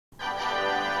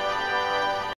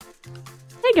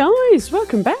Hey guys,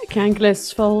 welcome back.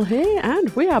 Anglaisefolle here, and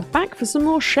we are back for some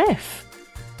more chef.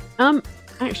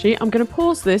 Actually, I'm going to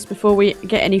pause this before we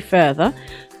get any further.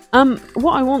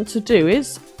 What I want to do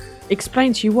is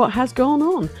explain to you what has gone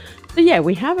on. So yeah,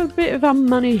 we have a bit of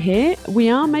money here. We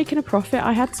are making a profit.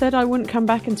 I had said I wouldn't come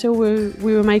back until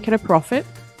we were making a profit.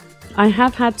 I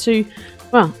have had to,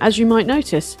 well, as you might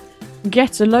notice,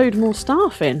 get a load more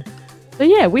staff in. So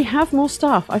yeah, we have more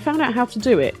staff. I found out how to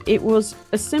do it. It was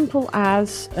as simple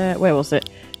as, where was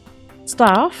it?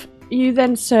 Staff. You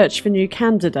then search for new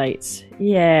candidates.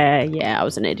 Yeah, I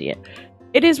was an idiot.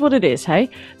 It is what it is, hey?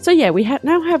 So yeah, we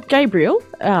now have Gabriel,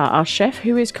 our chef,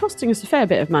 who is costing us a fair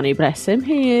bit of money, bless him.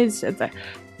 He is,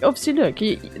 obviously look,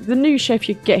 the new chef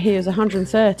you get here is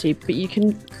 130, but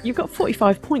you've got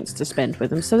 45 points to spend with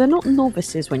them, so they're not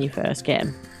novices when you first get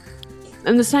them.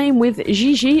 And the same with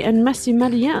Gigi and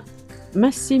Massimiliano,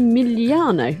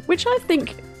 which I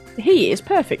think he is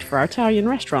perfect for our Italian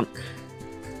restaurant.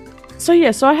 So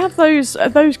yeah, so I have those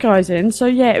guys in. So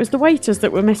yeah, it was the waiters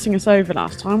that were messing us over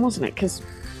last time, wasn't it? Because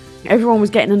everyone was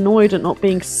getting annoyed at not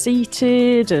being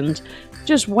seated and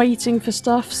just waiting for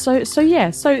stuff. So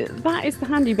yeah, so that is the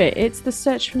handy bit. It's the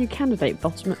search for new candidate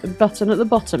button at the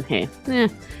bottom here. Yeah.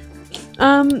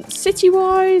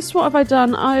 City-wise, what have I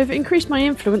done? I've increased my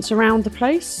influence around the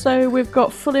place. So we've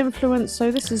got full influence.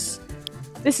 So this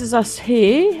is us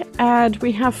here, and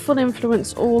we have full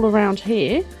influence all around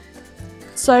here.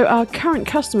 So our current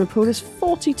customer pool is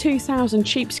 42,000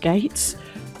 cheapskates,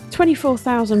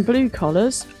 24,000 blue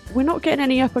collars. We're not getting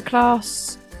any upper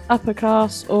class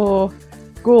or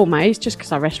gourmets, just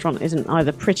because our restaurant isn't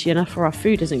either pretty enough or our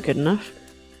food isn't good enough.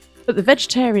 But the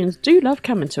vegetarians do love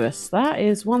coming to us. That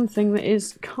is one thing that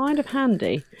is kind of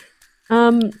handy.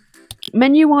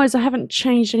 Menu-wise, I haven't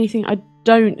changed anything, I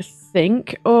don't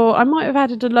think. Or I might have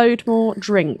added a load more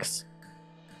drinks.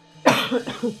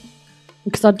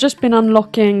 Because I've just been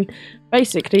unlocking,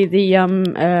 basically, the,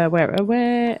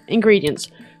 where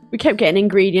ingredients. We kept getting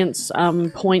ingredients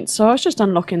points, so I was just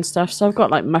unlocking stuff. So I've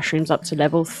got, like, mushrooms up to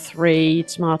level 3,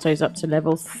 tomatoes up to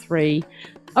level 3.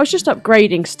 I was just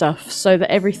upgrading stuff so that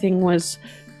everything was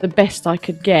the best I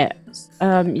could get.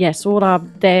 Yes, all our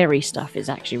dairy stuff is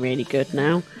actually really good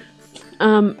now.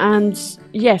 And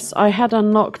yes, I had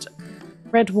unlocked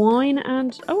red wine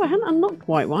and... Oh, I hadn't unlocked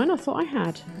white wine. I thought I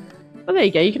had. Oh, there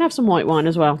you go. You can have some white wine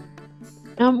as well.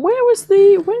 Where's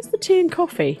the tea and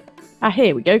coffee? Ah,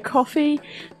 here we go. Coffee.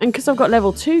 And because I've got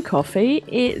level 2 coffee,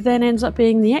 it then ends up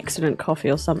being the excellent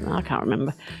coffee or something. I can't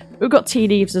remember. We've got tea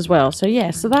leaves as well. So yeah,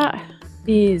 so that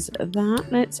is that.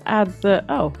 Let's add the...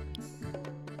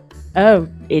 Oh,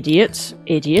 idiot.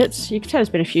 You can tell it's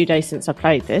been a few days since I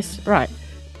played this. Right.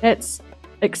 Let's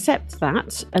accept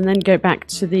that and then go back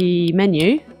to the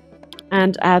menu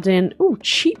and add in, oh,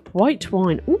 cheap white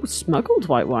wine. Oh, smuggled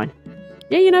white wine.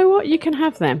 Yeah, you know what? You can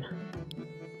have them.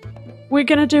 We're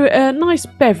going to do a nice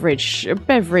beverage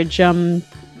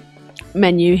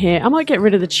menu here. I might get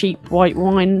rid of the cheap white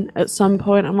wine at some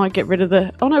point. I might get rid of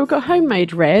the... Oh no, we've got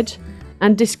homemade red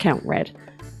and discount red.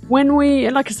 When we...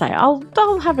 Like I say, I'll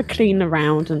have a clean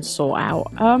around and sort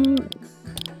out.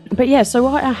 But yeah, so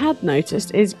what I had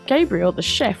noticed is Gabriel, the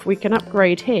chef, we can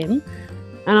upgrade him.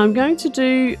 And I'm going to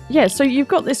do... Yeah, so you've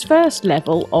got this first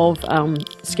level of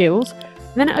skills.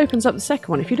 Then it opens up the second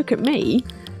one. If you look at me,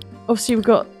 obviously we've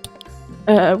got...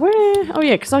 where? Oh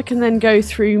yeah, because I can then go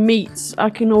through meats. I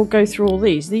can all go through all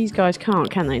these. These guys can't,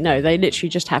 can they? No, they literally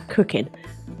just have cooking.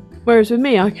 Whereas with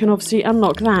me, I can obviously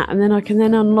unlock that. And then I can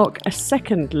then unlock a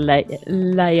second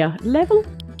layer. Level?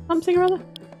 Something or other?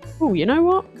 Oh, you know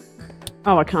what?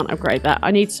 Oh, I can't upgrade that.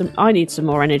 I need some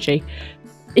more energy.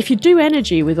 If you do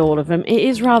energy with all of them, it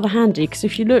is rather handy, because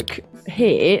if you look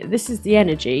here, this is the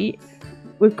energy.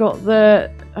 We've got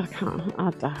the... I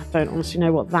don't honestly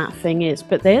know what that thing is,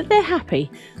 but they're happy.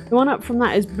 The one up from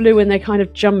that is blue and they're kind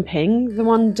of jumping. The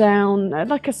one down,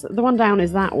 the one down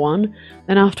is that one.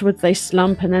 Then afterwards they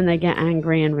slump and then they get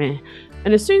angry and meh.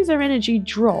 And as soon as their energy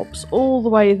drops all the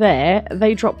way there,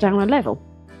 they drop down a level.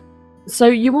 So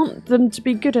you want them to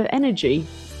be good at energy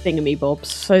thingamybobs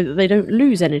so that they don't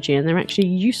lose energy and they're actually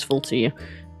useful to you.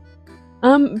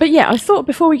 But yeah, I thought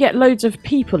before we get loads of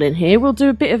people in here, we'll do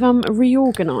a bit of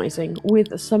reorganising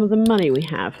with some of the money we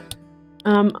have.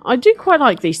 I do quite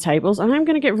like these tables. I am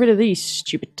going to get rid of these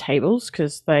stupid tables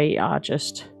because they are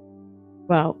just,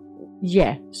 well,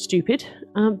 yeah, stupid.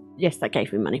 Yes, that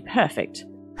gave me money. Perfect.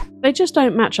 They just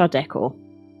don't match our decor.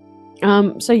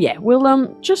 So yeah,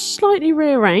 we'll just slightly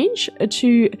rearrange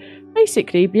to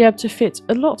basically be able to fit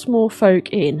a lot more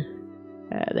folk in.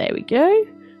 There we go.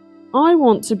 I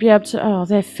want to be able to... Oh,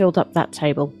 they've filled up that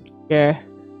table. Yeah.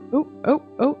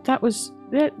 Oh, that was...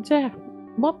 Yeah.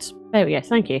 What? There we go,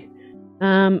 thank you.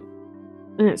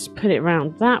 Let's put it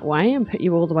round that way and put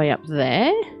you all the way up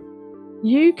there.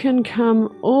 You can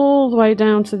come all the way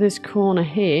down to this corner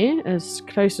here, as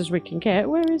close as we can get.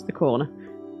 Where is the corner?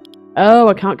 Oh,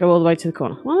 I can't go all the way to the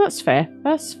corner. Well, that's fair.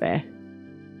 That's fair.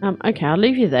 Okay, I'll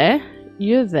leave you there.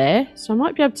 You're there. So I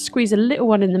might be able to squeeze a little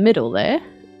one in the middle there.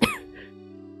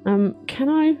 Can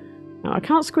I? No, I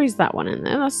can't squeeze that one in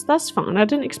there. That's fine. I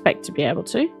didn't expect to be able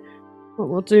to. What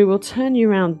we'll do, we'll turn you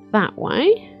around that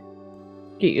way.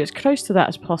 Get you as close to that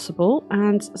as possible.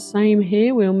 And same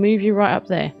here, we'll move you right up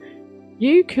there.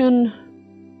 You can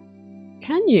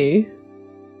you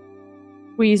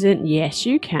squeeze in? Yes,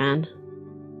 you can.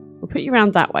 We'll put you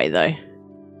around that way though.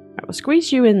 Right, we'll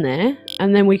squeeze you in there,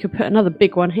 and then we could put another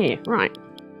big one here. Right.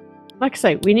 Like I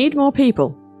say, we need more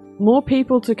people. More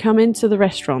people to come into the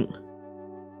restaurant.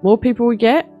 More people we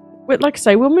get. But like I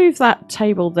say, we'll move that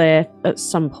table there at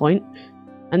some point,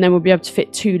 and then we'll be able to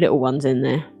fit 2 little ones in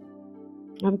there.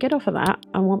 Get off of that.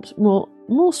 I want more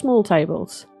small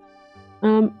tables.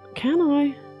 Can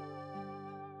I?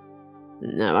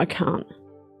 No, I can't.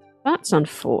 That's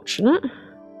unfortunate.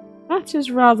 That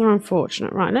is rather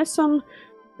unfortunate. Right, let's get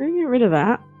rid of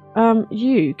that.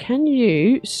 Can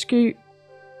you scoot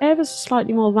ever so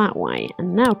slightly more that way?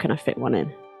 And now can I fit one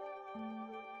in?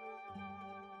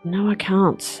 No, I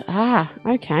can't. Ah,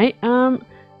 okay. How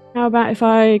about if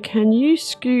can you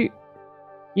scoot?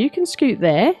 You can scoot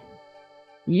there.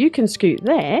 You can scoot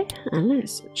there. And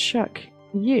let's chuck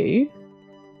you.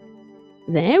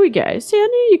 There we go. See, I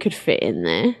knew you could fit in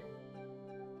there.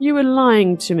 You were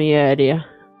lying to me earlier.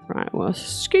 Right, well,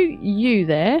 scoot you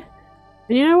there.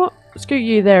 And you know what? Scoot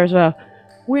you there as well.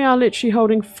 We are literally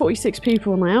holding 46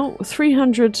 people now.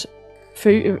 300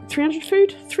 food. 300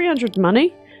 food? 300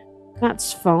 money.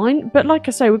 That's fine. But like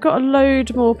I say, we've got a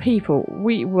load more people.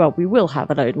 We will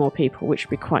have a load more people, which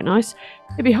would be quite nice.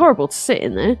 It'd be horrible to sit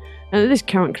in there. And at this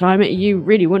current climate, you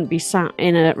really wouldn't be sat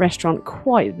in a restaurant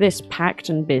quite this packed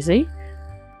and busy.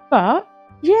 But,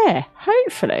 yeah,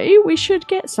 hopefully we should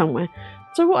get somewhere.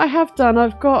 So what I have done,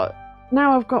 I've got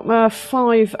my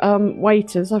 5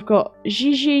 waiters. I've got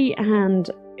Gigi and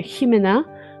Jimena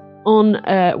on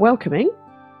welcoming.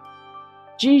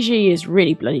 Gigi is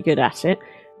really bloody good at it.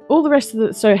 All the rest of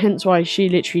the, so hence why she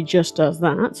literally just does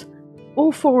that.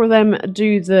 All 4 of them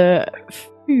do the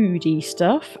foodie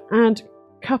stuff, and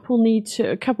a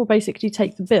couple basically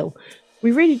take the bill.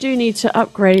 We really do need to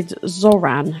upgrade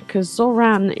Zoran, because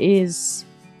Zoran is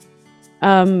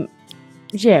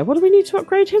yeah, what do we need to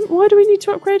upgrade him? Why do we need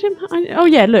to upgrade him? Oh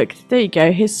yeah, look, there you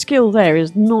go. His skill there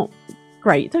is not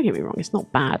great. Don't get me wrong, it's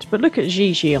not bad. But look at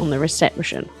Gigi on the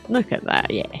reception. Look at that.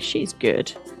 Yeah, she's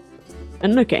good.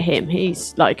 And look at him.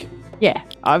 He's like, yeah,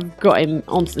 I've got him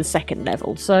onto the 2nd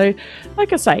level. So,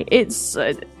 like I say, it's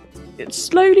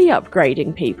slowly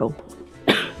upgrading people.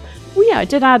 Well, yeah, I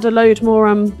did add a load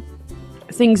more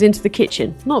things into the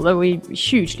kitchen. Not that we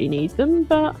hugely need them,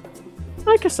 but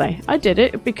like I say, I did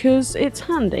it because it's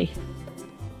handy.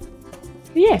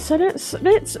 Yeah, so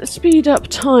let's speed up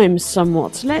time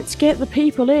somewhat. Let's get the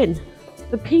people in.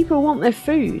 The people want their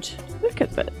food. Look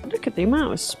at the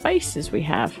amount of spaces we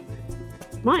have.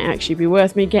 Might actually be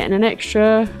worth me getting an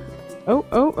extra.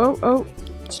 Oh,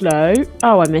 slow.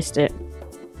 Oh, I missed it.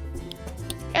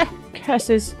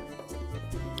 Curses.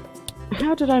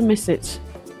 How did I miss it?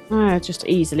 Just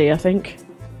easily, I think.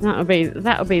 That'll be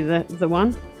the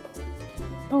one.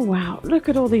 Oh wow, look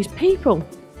at all these people.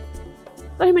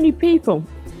 So many people.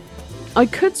 I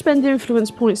could spend influence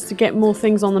points to get more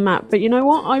things on the map, but you know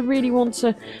what? I really want to,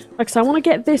 like I said, I want to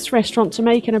get this restaurant to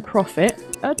making a profit,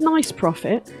 a nice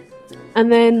profit, and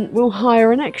then we'll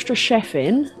hire an extra chef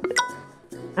in.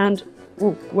 And,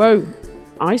 oh, whoa,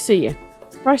 I see you.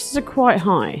 Prices are quite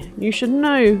high. You should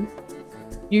know.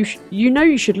 You know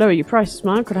you should lower your prices.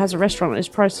 My uncle has a restaurant and his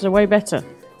prices are way better.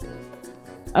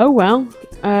 Oh well.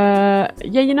 Yeah,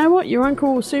 you know what? Your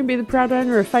uncle will soon be the proud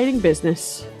owner of a failing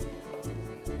business.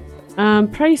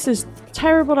 Price is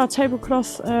terrible. Our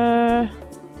tablecloth. Yeah,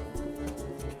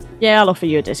 I'll offer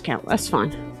you a discount. That's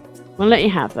fine. We'll let you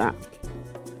have that.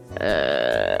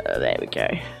 There we go.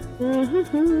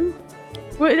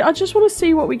 Well, I just want to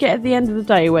see what we get at the end of the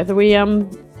day. Whether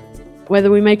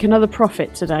we make another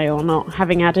profit today or not,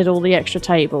 having added all the extra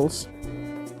tables.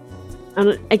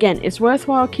 And again, it's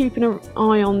worthwhile keeping an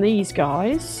eye on these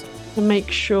guys to make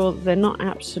sure they're not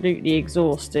absolutely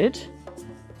exhausted.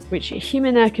 Which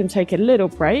Jimena can take a little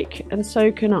break, and so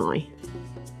can I.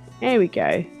 There we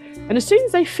go. And as soon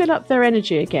as they fill up their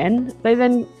energy again, they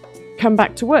then come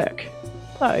back to work.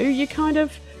 So you kind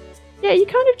of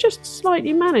just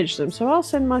slightly manage them. So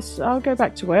I'll go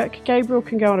back to work. Gabriel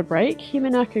can go on a break.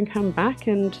 Jimena can come back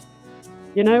and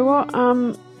You know what?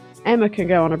 Emma can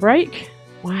go on a break.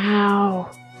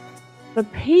 Wow. The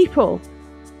people.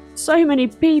 So many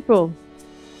people.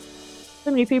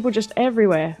 So many people just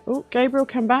everywhere. Oh, Gabriel,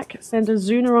 come back. Send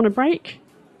Azuna on a break.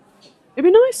 It'd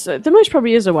be nice. There most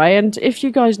probably is a way, and if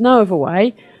you guys know of a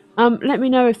way, let me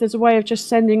know if there's a way of just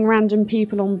sending random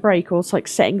people on break, or it's like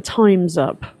setting times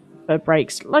up for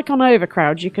breaks. Like on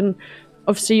Overcrowd, you can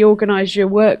obviously organise your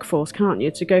workforce, can't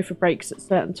you, to go for breaks at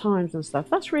certain times and stuff.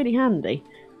 That's really handy.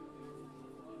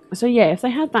 So yeah, if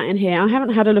they had that in here, I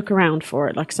haven't had a look around for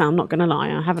it. Like I say, I'm not going to lie,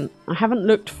 I haven't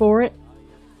looked for it.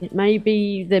 There may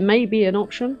be an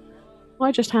option.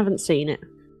 I just haven't seen it.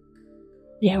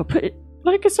 Yeah, we'll put it.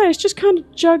 Like I say, it's just kind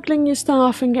of juggling your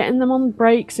staff and getting them on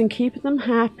breaks and keeping them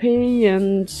happy.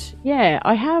 And yeah,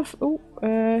 I have. Oh,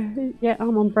 yeah,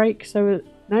 I'm on break. So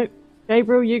no,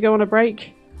 Gabriel, you go on a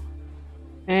break.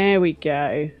 There we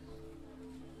go.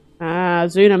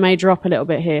 Zuna may drop a little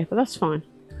bit here, but that's fine.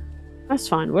 That's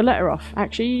fine. We'll let her off.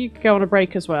 Actually, you can go on a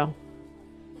break as well.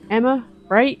 Emma,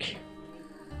 break.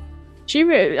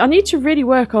 I need to really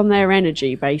work on their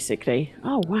energy, basically.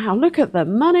 Oh wow! Look at the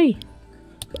money.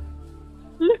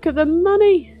 Look at the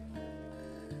money!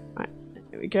 Right,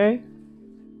 there we go.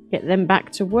 Get them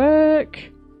back to work.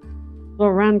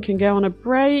 Lauren can go on a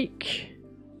break.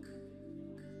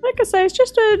 Like I say, it's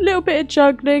just a little bit of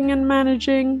juggling and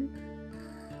managing.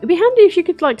 It'd be handy if you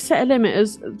could like set a limit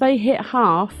as they hit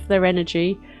half their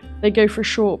energy, they go for a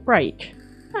short break.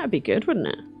 That'd be good, wouldn't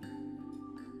it?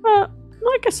 But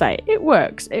like I say, it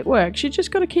works. It works. You just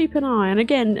got to keep an eye. And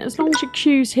again, as long as your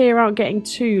queues here aren't getting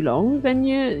too long, then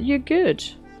you're good.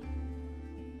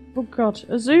 Oh God,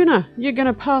 Azuna, you're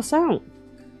gonna pass out.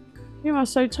 You are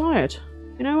so tired.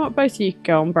 You know what? Both of you can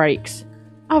go on breaks.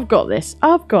 I've got this.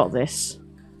 I've got this.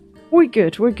 We're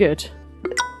good. We're good.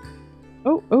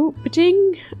 Oh,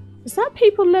 ba-ding. Is that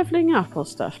people leveling up or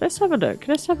stuff? Let's have a look.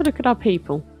 Let's have a look at our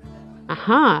people.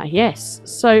 Aha, yes.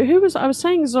 So I was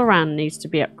saying Zoran needs to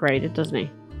be upgraded, doesn't he?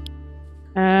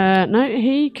 No,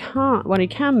 he can't. Well, he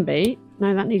can be.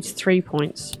 No, that needs 3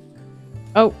 points.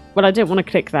 Oh, well, I didn't want to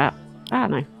click that. Ah,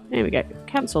 no. There we go.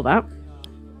 Cancel that.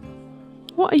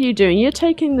 What are you doing? You're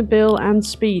taking the bill and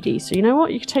Speedy. So you know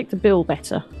what? You can take the bill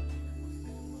better.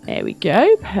 There we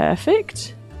go.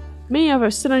 Perfect. Me,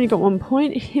 I've still only got 1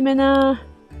 point. Jimena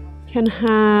can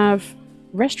have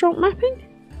restaurant mapping.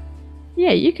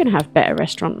 Yeah, you can have better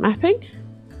restaurant mapping.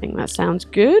 I think that sounds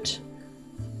good.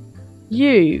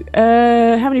 You,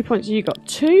 how many points have you got?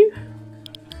 2?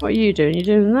 What are you doing? You're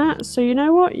doing that. So you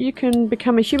know what? You can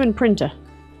become a human printer.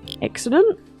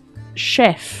 Excellent.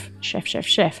 Chef.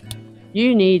 Chef.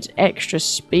 You need extra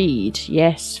speed.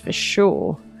 Yes, for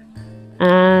sure.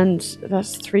 And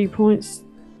that's 3 points.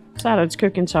 Salad's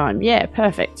cooking time. Yeah,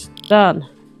 perfect. Done.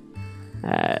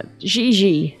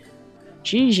 Gigi,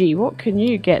 what can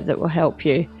you get that will help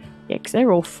you? Yeah, because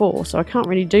they're all 4, so I can't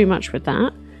really do much with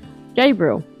that.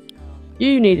 Gabriel,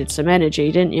 you needed some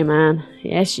energy, didn't you, man?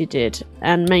 Yes, you did.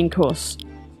 And main course.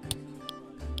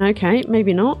 Okay,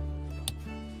 maybe not.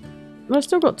 Well, I've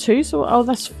still got 2, so... Oh,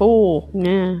 that's 4.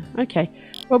 Yeah, okay.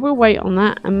 Well, we'll wait on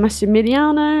that. And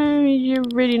Massimiliano, you're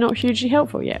really not hugely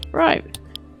helpful yet. Right.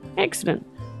 Excellent.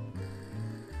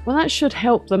 Well, that should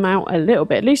help them out a little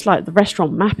bit. At least, like, the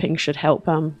restaurant mapping should help,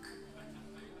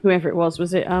 whoever it was.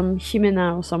 Was it,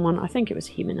 Jimena or someone? I think it was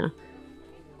Jimena.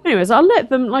 Anyways, I'll let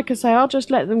them, like I say, I'll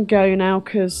just let them go now,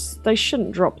 because they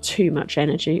shouldn't drop too much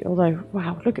energy. Although,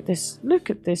 wow, look at this. Look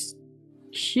at this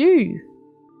queue.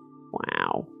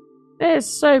 Wow. There's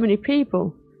so many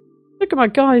people. Look at my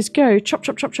guys go. Chop,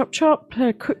 chop, chop, chop, chop.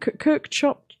 Cook,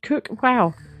 chop, cook.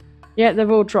 Wow. Yeah, they've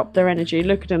all dropped their energy.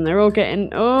 Look at them. They're all getting...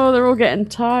 Oh, they're all getting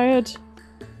tired.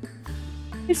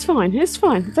 It's fine. It's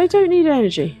fine. They don't need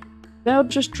energy. They'll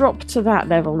just drop to that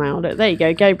level now. Look, there you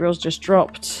go. Gabriel's just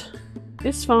dropped.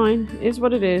 It's fine. It's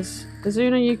what it is.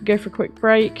 Azuna, you can go for a quick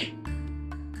break.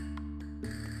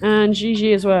 And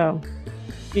Gigi as well.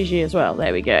 Gigi as well.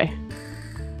 There we go.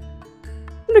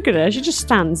 Look at her. She just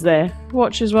stands there.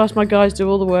 Watches whilst my guys do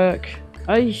all the work.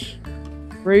 Ay.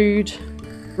 Rude.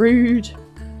 Rude.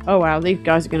 Oh wow, these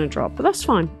guys are going to drop. But that's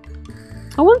fine.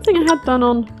 Oh, one thing I had done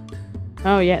on...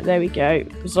 Oh yeah, there we go.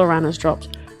 Zoran has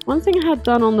dropped. One thing I had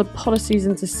done on the policies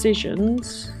and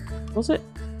decisions... Was it?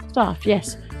 Staff,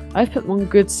 yes. I've put them on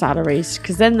good salaries,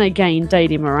 because then they gain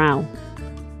daily morale.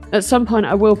 At some point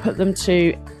I will put them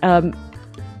to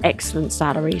excellent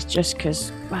salaries, just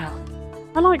because, well,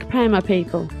 I like paying my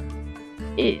people.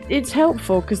 It's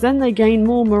helpful, because then they gain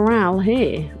more morale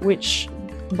here, which,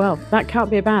 well, that can't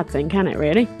be a bad thing, can it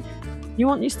really? You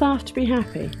want your staff to be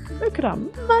happy. Look at our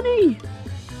money!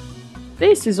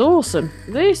 This is awesome.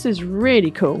 This is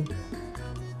really cool.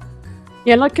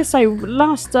 Yeah, like I say,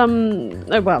 last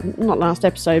well, not last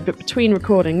episode, but between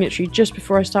recording, literally just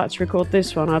before I started to record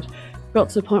this one, I'd got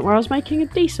to the point where I was making a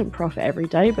decent profit every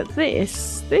day, but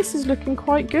this is looking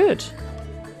quite good.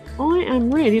 I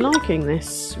am really liking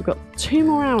this. We've got 2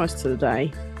 more hours to the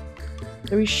day,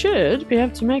 so we should be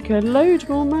able to make a load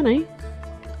more money.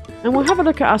 And we'll have a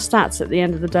look at our stats at the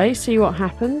end of the day, see what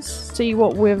happens, see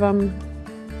what we've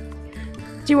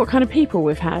see what kind of people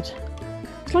we've had.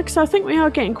 Like I said, I think we are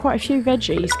getting quite a few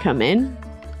veggies come in.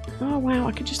 Oh wow,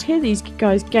 I can just hear these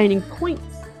guys gaining points,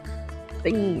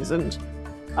 things, and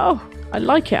oh, I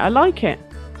like it. I like it.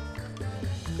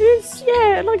 It's,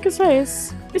 yeah, like I say,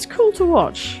 it's cool to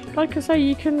watch. Like I say,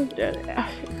 you can.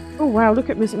 Oh wow, look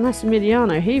at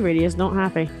Massimiliano. He really is not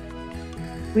happy.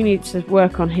 We need to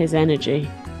work on his energy.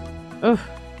 Ugh,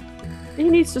 he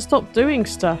needs to stop doing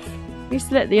stuff. He needs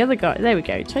to let the other guy. There we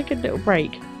go. Take a little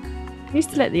break. Needs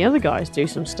to let the other guys do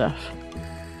some stuff.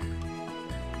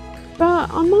 But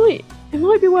it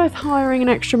might be worth hiring an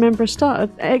extra member of staff,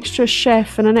 an extra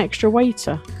chef and an extra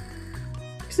waiter.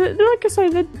 Because like I say,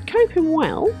 they're coping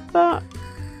well, but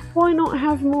why not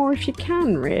have more if you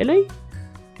can, really?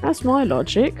 That's my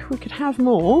logic. We could have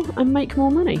more and make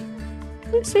more money.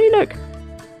 Let's see, look.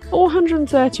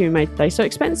 430 we made today. So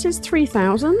expenses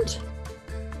 3,000.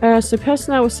 So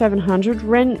personnel was 700,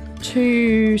 rent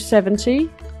 270.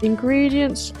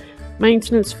 Ingredients,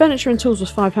 maintenance, furniture and tools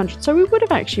was 500, so we would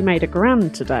have actually made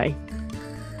 £1,000 today.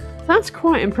 That's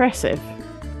quite impressive.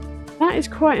 That is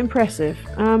quite impressive.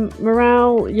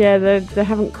 Morale, yeah, they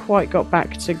haven't quite got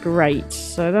back to great,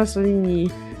 so that's a...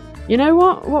 You know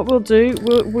what we'll do,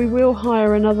 we will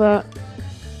hire another...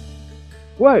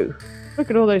 Whoa,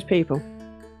 look at all those people.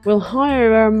 We'll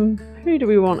hire, who do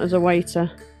we want as a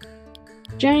waiter?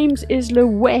 James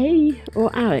Islaway or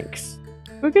Alex?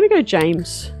 We're going to go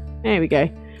James. There we go.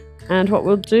 And what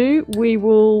we'll do, we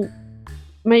will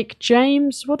make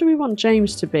James... What do we want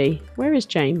James to be? Where is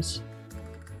James?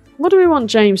 What do we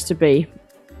want James to be?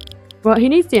 Well, he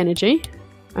needs the energy.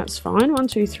 That's fine. 1,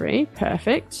 2, 3.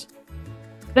 Perfect.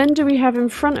 Then do we have in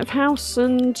front of house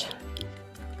and...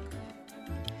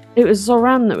 It was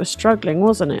Zoran that was struggling,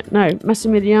 wasn't it? No,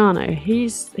 Massimiliano.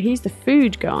 He's the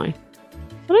food guy.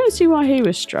 I don't see why he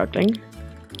was struggling.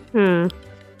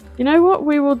 You know what?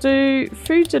 We will do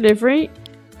food delivery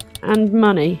and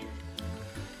money.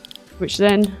 Which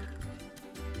then...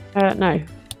 no.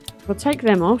 We'll take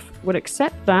them off. We'll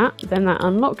accept that. Then that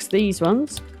unlocks these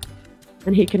ones.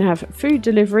 And he can have food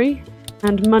delivery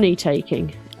and money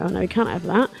taking. Oh no, he can't have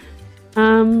that.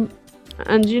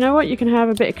 And you know what? You can have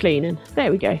a bit of cleaning. There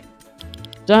we go.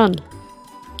 Done.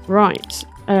 Right.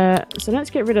 So let's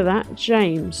get rid of that.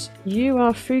 James, you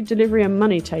are food delivery and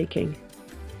money taking.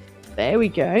 There we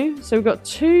go. So we've got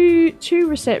two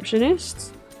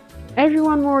receptionists,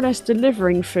 everyone more or less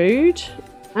delivering food,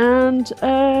 and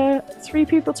 3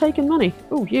 people taking money.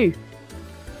 Oh, you.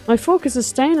 My fork is a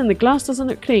stain and the glass doesn't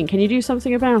look clean. Can you do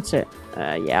something about it?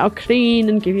 Yeah, I'll clean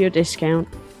and give you a discount.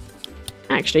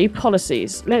 Actually,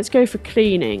 policies. Let's go for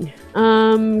cleaning.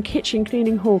 Kitchen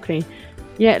cleaning, hall clean.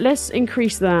 Yeah, let's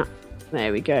increase that.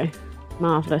 There we go.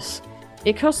 Marvellous.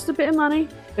 It costs a bit of money,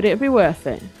 but it'll be worth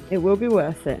it. It will be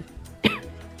worth it.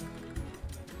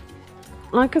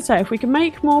 Like I say, if we can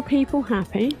make more people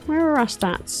happy... Where are our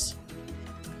stats?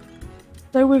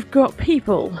 So we've got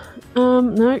people.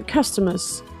 No,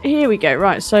 customers. Here we go.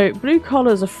 Right, so blue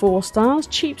collars are 4 stars,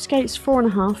 cheapskates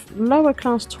 4.5, lower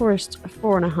class tourist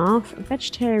 4.5,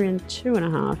 vegetarian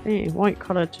 2.5, white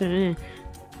collar 2.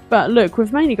 But look,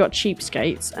 we've mainly got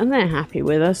cheapskates, and they're happy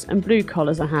with us, and blue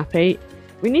collars are happy.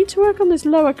 We need to work on this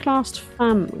lower class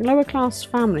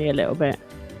family a little bit.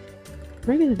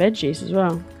 Maybe the veggies as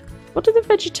well. What do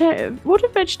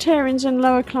vegetarians and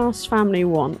lower class family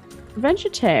want?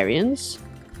 Vegetarians,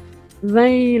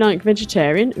 they like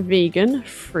vegetarian, vegan,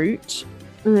 fruit,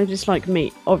 and they just like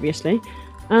meat, obviously.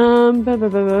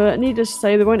 Needless to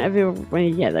say, they won't ever. Well,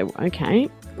 yeah, they okay.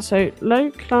 So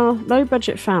low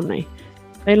budget family.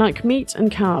 They like meat and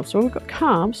carbs. Well, we've got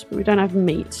carbs, but we don't have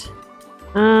meat.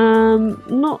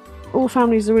 Not all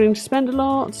families are willing to spend a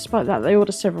lot. Despite that, they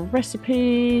order several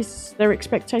recipes. Their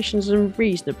expectations are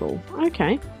reasonable.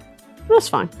 Okay, that's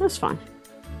fine. That's fine.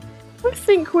 I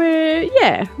think we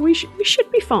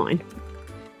should be fine.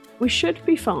 We should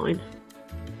be fine.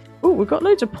 Oh, we've got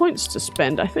loads of points to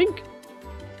spend, I think.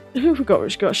 Who have we got?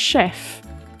 We've got a chef.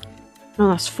 Oh,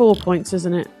 that's 4 points,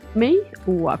 isn't it? Me?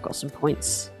 Oh, I've got some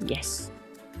points. Yes.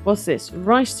 What's this?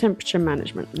 Rice temperature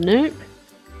management. Nope.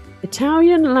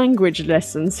 Italian language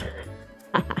lessons.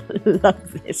 I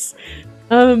love this.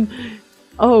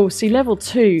 Oh, see, level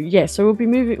 2. Yeah, so we'll be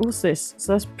moving... What's this?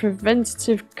 So that's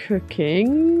preventative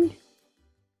cooking.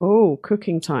 Oh,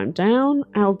 cooking time down.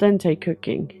 Al dente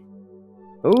cooking.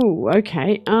 Oh,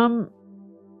 okay. Oh,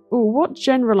 what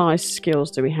generalized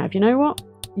skills do we have? You know what?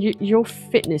 Your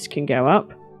fitness can go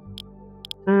up.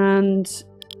 And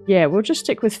yeah, we'll just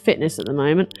stick with fitness at the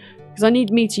moment. Because I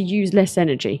need me to use less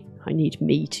energy. I need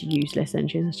me to use less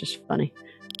energy. That's just funny.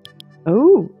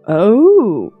 Oh.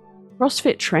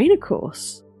 CrossFit trainer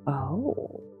course.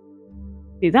 Oh.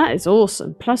 See, that is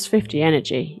awesome. Plus 50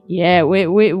 energy. Yeah,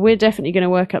 we're definitely going to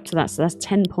work up to that. So that's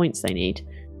 10 points they need.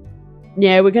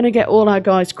 Yeah, we're going to get all our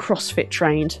guys CrossFit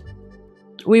trained.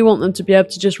 We want them to be able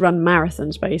to just run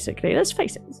marathons, basically. Let's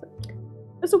face it.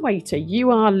 As a waiter, you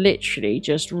are literally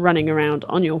just running around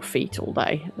on your feet all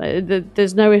day.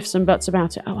 There's no ifs and buts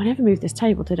about it. Oh, I never moved this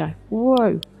table, did I?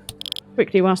 Whoa.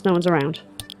 Quickly, whilst no one's around.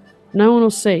 No one will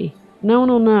see. No one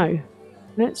will know.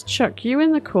 Let's chuck you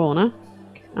in the corner.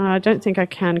 I don't think I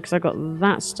can because I've got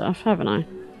that stuff, haven't I?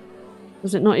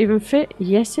 Does it not even fit?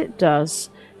 Yes, it does.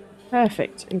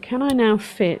 Perfect. And can I now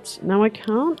fit... No, I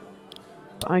can't.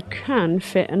 But I can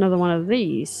fit another one of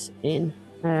these in.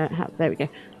 There we go.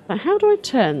 But how do I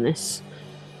turn this?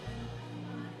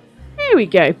 There we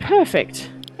go. Perfect.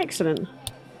 Excellent.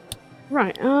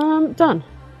 Right, done.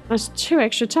 That's 2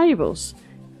 extra tables.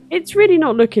 It's really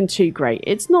not looking too great.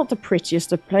 It's not the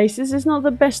prettiest of places. It's not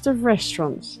the best of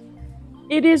restaurants.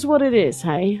 It is what it is,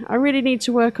 hey? I really need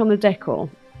to work on the decor.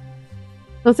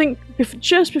 I think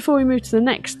just before we move to the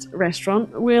next restaurant,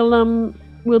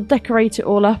 we'll decorate it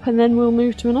all up and then we'll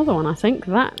move to another one. I think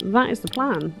that is the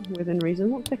plan within reason.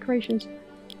 What decorations?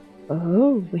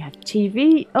 Oh, we have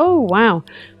TV. Oh, wow.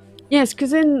 Yes,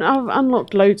 because I've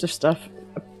unlocked loads of stuff,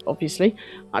 obviously.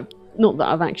 Not that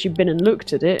I've actually been and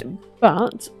looked at it,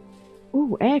 but...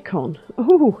 Oh, aircon.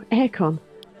 Oh, aircon.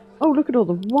 Oh, look at all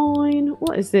the wine.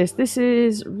 What is this? This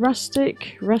is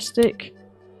rustic.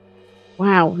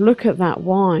 Wow, look at that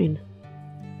wine.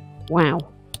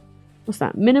 Wow. What's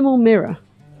that? Minimal mirror.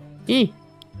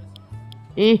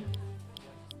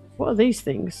 What are these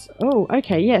things? Oh,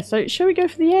 okay, yeah. So, shall we go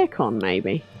for the aircon,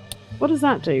 maybe? What does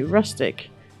that do? Rustic.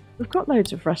 We've got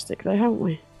loads of rustic, though, haven't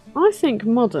we? I think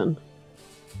modern.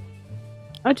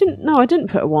 I didn't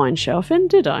put a wine shelf in,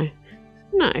 did I?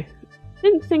 No.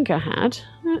 Didn't think I had.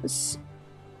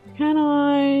 Can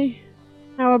I...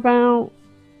 How about...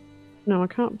 No, I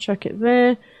can't chuck it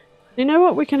there. You know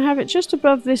what? We can have it just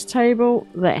above this table.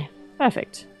 There.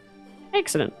 Perfect.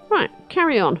 Excellent. Right,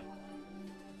 carry on.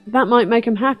 That might make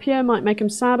them happier, might make them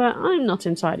sadder. I'm not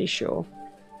entirely sure.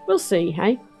 We'll see,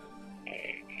 hey?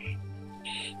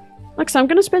 Like I said, I'm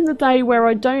going to spend the day where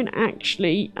I don't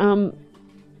actually send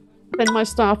my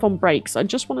staff on breaks. I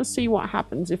just want to see what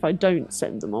happens if I don't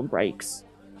send them on breaks.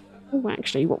 Oh,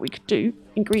 actually, what we could do...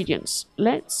 Ingredients.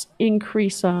 Let's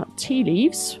increase our tea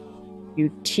leaves.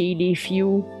 You tea leaf,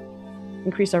 you.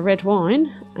 Increase our red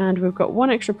wine. And we've got 1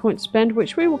 extra point to spend,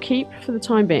 which we will keep for the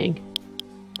time being.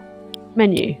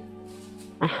 Menu.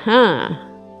 Aha.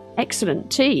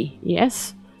 Excellent tea.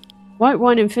 Yes. White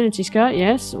wine infinity skirt.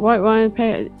 Yes. White wine...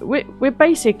 We've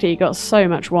basically got so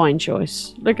much wine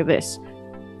choice. Look at this.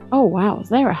 Oh, wow.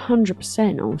 They're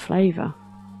 100% on flavour.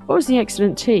 What was the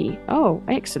excellent tea? Oh,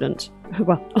 excellent.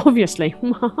 Well, obviously.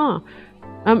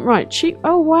 Right. Cheap...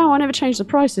 Oh, wow. I never changed the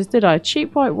prices, did I?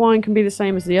 Cheap white wine can be the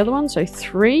same as the other one. So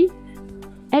 3.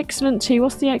 Excellent tea.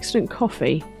 What's the excellent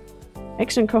coffee?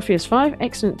 Excellent coffee is 5.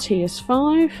 Excellent tea is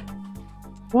 5.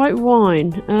 White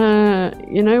wine.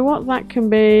 You know what? That can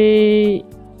be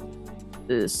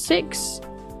 6.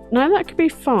 No, that could be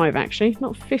 5 actually.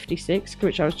 Not 56,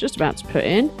 which I was just about to put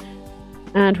in.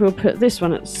 And we'll put this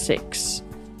one at 6.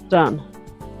 Done.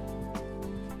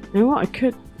 You know what? I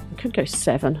could go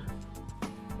 7.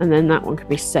 And then that one could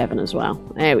be 7 as well.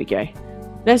 There we go.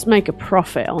 Let's make a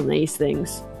profit on these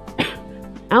things.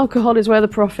 Alcohol is where the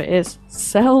profit is.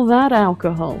 Sell that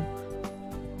alcohol.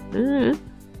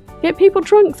 Get people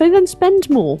drunk, they then spend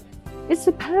more. It's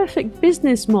the perfect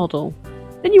business model.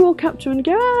 Then you walk up to them and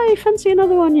go, hey, fancy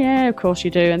another one? Yeah, of course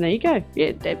you do. And there you go.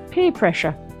 Peer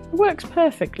pressure. It works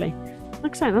perfectly.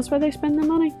 Like I say, that's where they spend their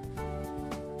money.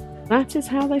 That is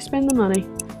how they spend the money.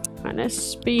 Right, let's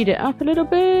speed it up a little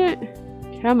bit.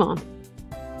 Come on.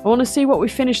 I want to see what we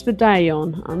finish the day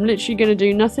on. I'm literally going to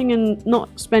do nothing and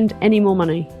not spend any more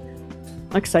money.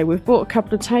 Like I say, we've bought a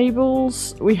couple of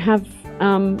tables. We've added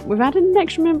an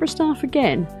extra member of staff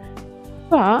again.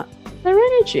 But their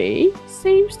energy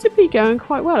seems to be going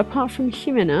quite well, apart from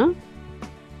Jimena.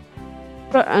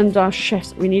 And our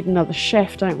chefs. We need another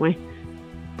chef, don't we?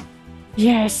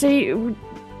 Yeah, see.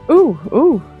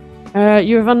 Ooh.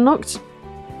 You have unlocked.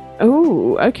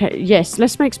 Oh, okay. Yes,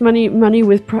 let's make money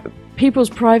with people's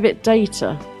private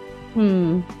data.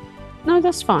 No,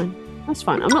 that's fine. That's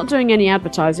fine. I'm not doing any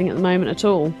advertising at the moment at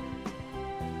all.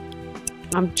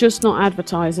 I'm just not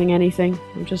advertising anything.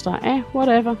 I'm just like,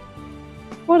 whatever.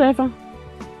 Whatever.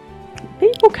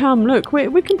 People come, look,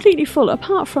 we're completely full.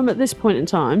 Apart from at this point in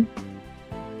time,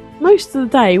 most of the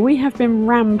day we have been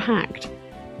ram-packed.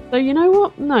 So you know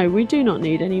what? No, we do not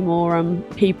need any more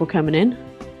people coming in.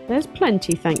 There's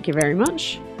plenty, thank you very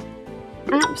much.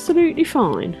 Absolutely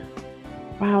fine.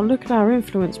 Wow, look at our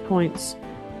influence points.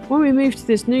 When we move to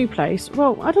this new place,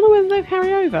 well, I don't know whether they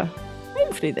carry over.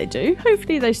 Hopefully they do.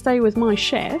 Hopefully they stay with my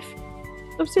chef.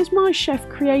 Obviously it's my chef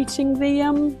creating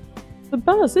the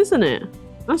buzz, isn't it?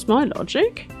 That's my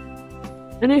logic.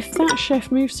 And if that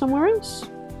chef moves somewhere else,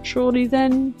 surely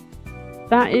then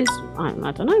that is... I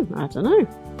don't know.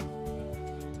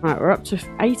 Right, we're up to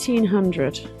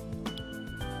 1800.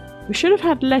 We should have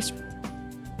had less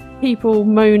people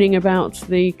moaning about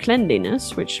the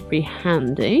cleanliness, which would be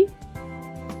handy.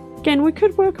 Again, we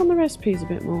could work on the recipes a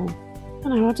bit more. I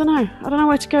don't know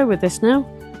where to go with this now.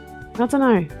 I don't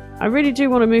know. I really do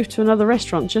want to move to another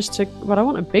restaurant just to... But I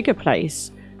want a bigger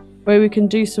place where we can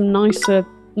do some nicer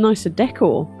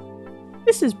decor.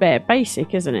 This is bare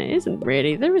basic, isn't it? It isn't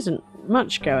really. There isn't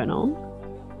much going on.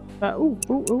 But, ooh,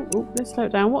 let's slow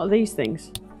it down. What are these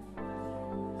things?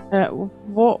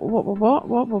 What?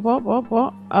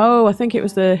 Oh, I think it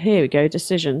was the... Here we go,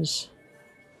 decisions.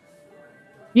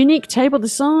 Unique table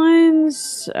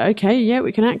designs. Okay, yeah,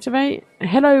 we can activate.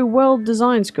 Hello World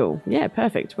Design School. Yeah,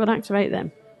 perfect. We'll activate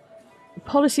them. The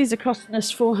policies are costing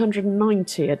us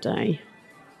 490 a day.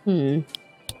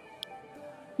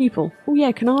 People. Oh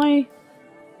yeah, can I...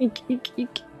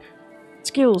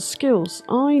 Skills.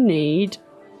 I need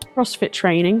CrossFit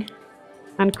training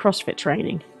and CrossFit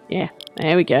training. Yeah,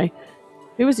 there we go.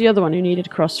 Who was the other one who needed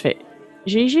CrossFit?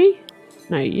 Gigi?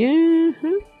 No,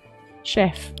 you...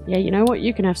 Chef. Yeah, you know what?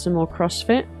 You can have some more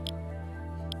CrossFit.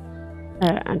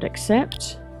 And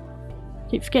accept.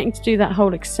 Keep forgetting to do that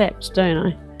whole accept,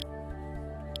 don't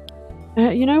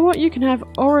I? You know what? You can have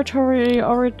oratory...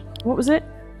 what was it?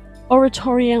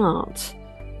 Oratory art.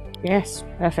 Yes,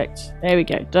 perfect. There we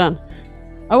go. Done.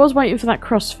 I was waiting for that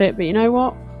CrossFit, but you know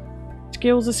what?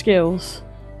 Skills are skills.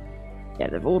 Yeah,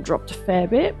 they've all dropped a fair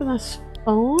bit, but that's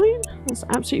fine. That's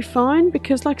absolutely fine,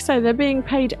 because like I say, they're being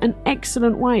paid an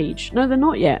excellent wage. No, they're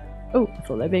not yet. Oh, I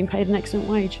thought they were being paid an excellent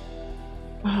wage.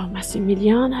 Oh,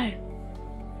 Massimiliano.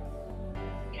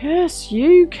 Curse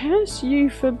you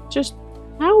for just...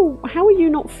 How are you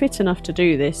not fit enough to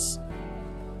do this?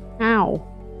 How?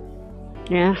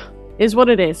 Yeah, is what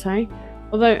it is, hey?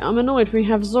 Although, I'm annoyed we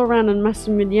have Zoran and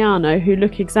Massimiliano who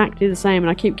look exactly the same, and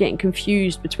I keep getting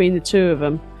confused between the two of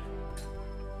them.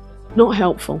 Not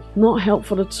helpful. Not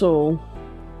helpful at all.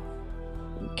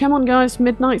 Come on, guys.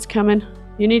 Midnight's coming.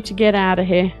 You need to get out of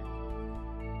here.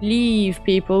 Leave,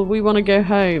 people. We want to go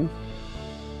home.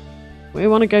 We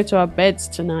want to go to our beds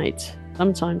tonight.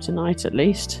 Sometime tonight, at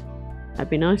least. That'd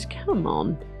be nice. Come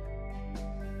on.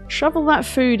 Shovel that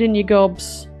food in your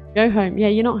gobs. Go home. Yeah,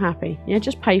 you're not happy. Yeah,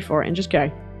 just pay for it and just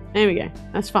go. There we go.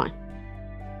 That's fine.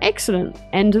 Excellent.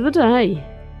 End of the day.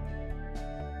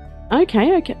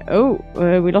 Okay. Oh,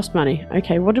 we lost money.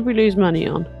 Okay, what did we lose money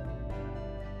on?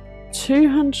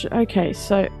 200. Okay,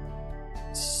 so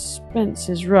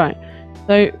expenses, right.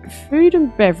 So food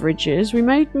and beverages, we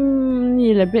made a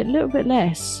little bit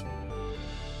less.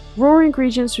 Raw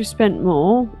ingredients, we spent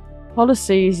more.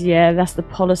 Policies, yeah, that's the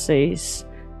policies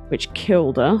which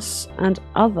killed us. And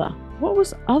other. What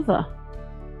was other?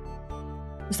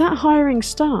 Was that hiring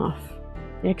staff?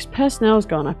 Yeah, because personnel's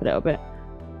gone up a little bit.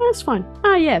 That's fine.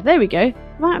 Ah, yeah, there we go.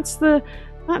 That's the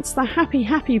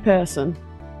happy person.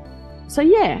 So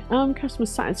yeah, customer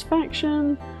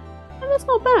satisfaction. Oh, that's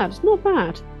not bad. It's not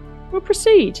bad. We'll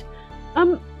proceed.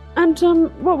 What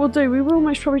we'll do, we will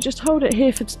most probably just hold it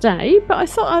here for today. But I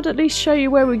thought I'd at least show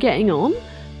you where we're getting on.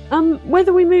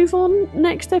 Whether we move on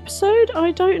next episode,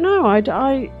 I don't know.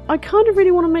 I kind of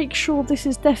really want to make sure this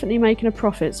is definitely making a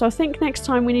profit. So I think next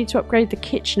time we need to upgrade the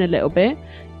kitchen a little bit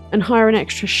and hire an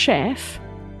extra chef.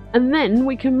 And then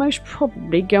we can most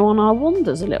probably go on our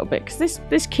wanders a little bit, because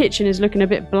this kitchen is looking a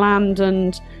bit bland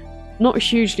and not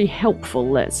hugely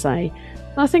helpful, let's say.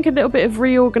 I think a little bit of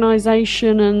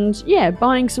reorganisation and, yeah,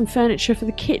 buying some furniture for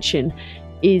the kitchen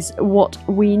is what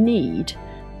we need.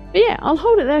 But yeah, I'll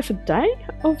hold it there for today.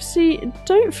 Obviously,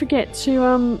 don't forget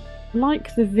to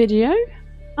like the video,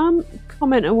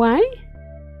 comment away,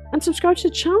 and subscribe to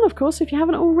the channel, of course, if you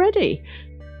haven't already.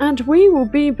 And we will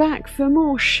be back for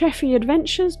more chefy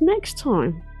adventures next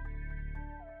time.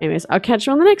 Anyways, I'll catch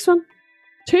you on the next one.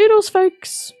 Toodles,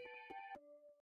 folks!